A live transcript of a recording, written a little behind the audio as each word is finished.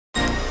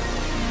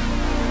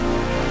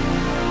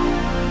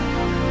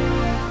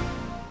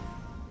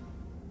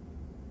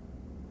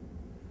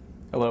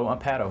Hello, I'm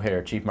Pat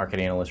O'Hare, Chief Market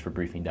Analyst for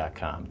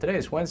Briefing.com. Today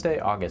is Wednesday,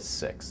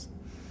 August 6th.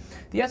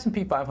 The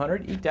S&P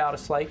 500 eked out a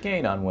slight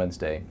gain on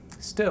Wednesday.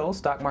 Still,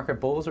 stock market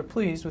bulls are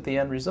pleased with the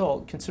end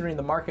result, considering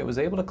the market was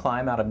able to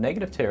climb out of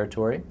negative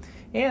territory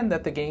and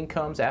that the gain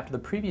comes after the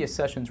previous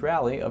session's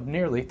rally of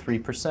nearly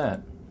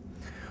 3%.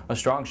 A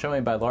strong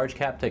showing by large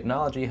cap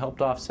technology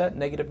helped offset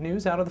negative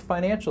news out of the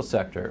financial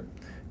sector.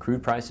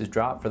 Crude prices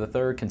dropped for the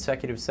third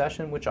consecutive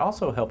session, which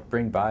also helped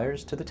bring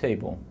buyers to the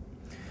table.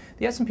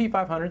 The S&P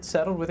 500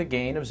 settled with a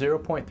gain of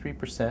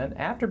 0.3%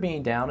 after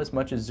being down as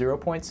much as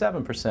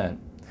 0.7%.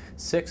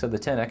 6 of the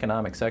 10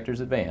 economic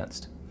sectors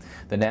advanced.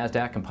 The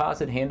NASDAQ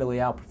Composite handily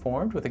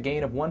outperformed with a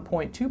gain of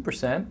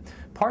 1.2%,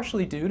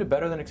 partially due to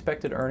better than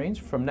expected earnings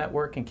from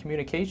network and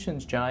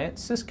communications giant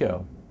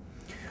Cisco.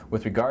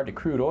 With regard to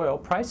crude oil,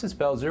 prices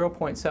fell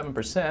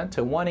 0.7%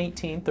 to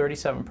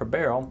 $118.37 per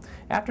barrel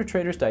after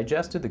traders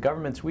digested the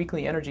government's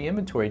weekly energy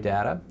inventory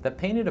data that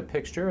painted a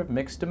picture of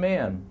mixed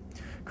demand.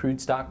 Crude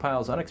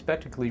stockpiles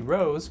unexpectedly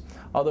rose,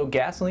 although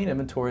gasoline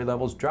inventory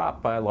levels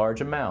dropped by a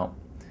large amount.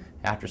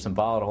 After some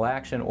volatile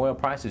action, oil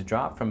prices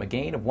dropped from a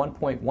gain of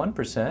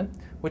 1.1%,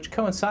 which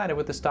coincided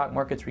with the stock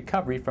market's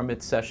recovery from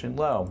its session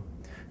low.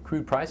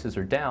 Crude prices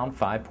are down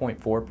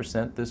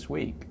 5.4% this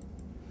week.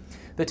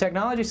 The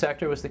technology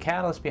sector was the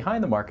catalyst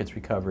behind the market's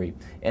recovery,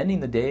 ending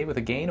the day with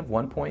a gain of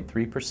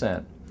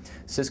 1.3%.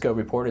 Cisco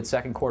reported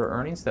second quarter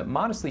earnings that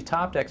modestly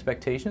topped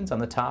expectations on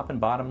the top and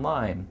bottom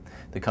line.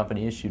 The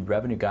company issued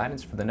revenue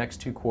guidance for the next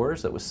 2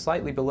 quarters that was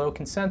slightly below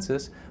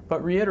consensus,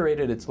 but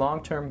reiterated its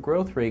long-term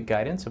growth rate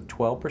guidance of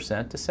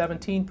 12% to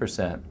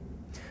 17%.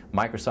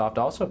 Microsoft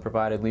also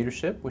provided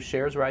leadership, with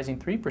shares rising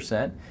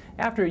 3%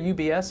 after a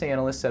UBS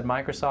analyst said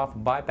Microsoft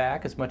will buy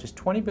back as much as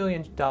 $20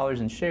 billion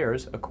in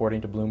shares,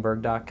 according to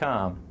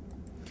Bloomberg.com.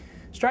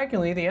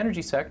 Strikingly, the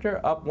energy sector,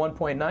 up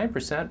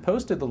 1.9%,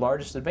 posted the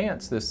largest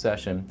advance this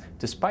session,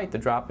 despite the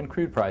drop in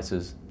crude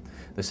prices.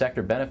 The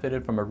sector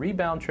benefited from a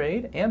rebound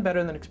trade and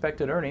better than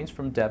expected earnings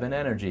from Devon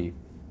Energy.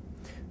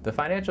 The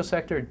financial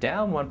sector,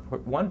 down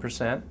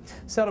 1%,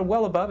 settled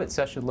well above its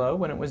session low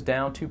when it was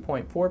down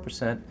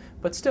 2.4%,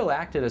 but still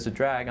acted as a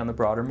drag on the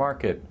broader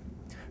market.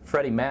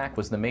 Freddie Mac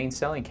was the main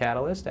selling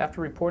catalyst after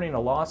reporting a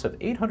loss of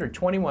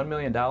 $821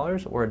 million,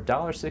 or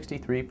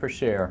 $1.63 per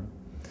share.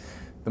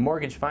 The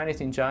mortgage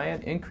financing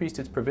giant increased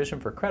its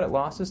provision for credit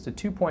losses to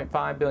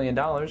 $2.5 billion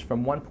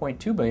from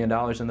 $1.2 billion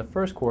in the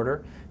first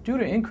quarter due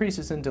to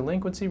increases in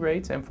delinquency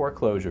rates and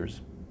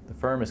foreclosures. The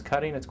firm is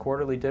cutting its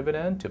quarterly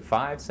dividend to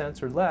 5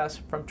 cents or less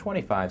from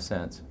 25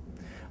 cents.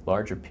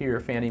 Larger peer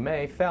Fannie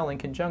Mae fell in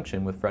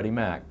conjunction with Freddie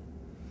Mac.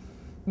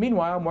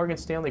 Meanwhile, Morgan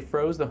Stanley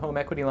froze the home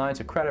equity lines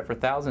of credit for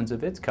thousands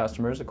of its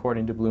customers,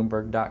 according to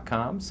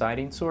Bloomberg.com,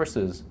 citing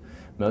sources.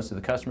 Most of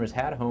the customers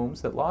had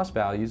homes that lost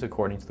values,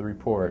 according to the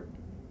report.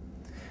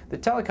 The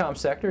telecom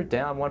sector,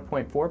 down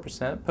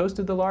 1.4%,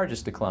 posted the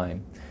largest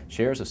decline.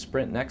 Shares of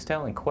Sprint,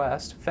 Nextel, and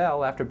Qwest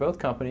fell after both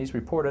companies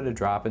reported a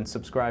drop in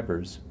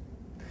subscribers.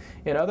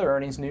 In other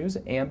earnings news,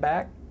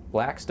 Ambac,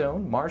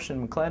 Blackstone, Marsh &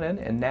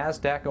 McLennan, and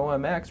NASDAQ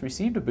OMX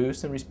received a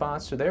boost in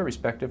response to their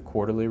respective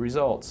quarterly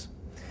results.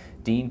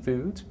 Dean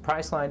Foods,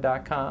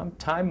 Priceline.com,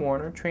 Time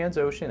Warner,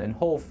 Transocean, and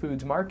Whole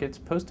Foods Markets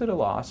posted a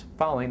loss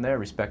following their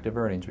respective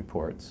earnings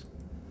reports.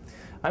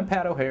 I'm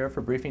Pat O'Hare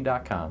for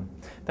Briefing.com.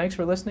 Thanks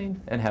for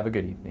listening and have a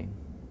good evening.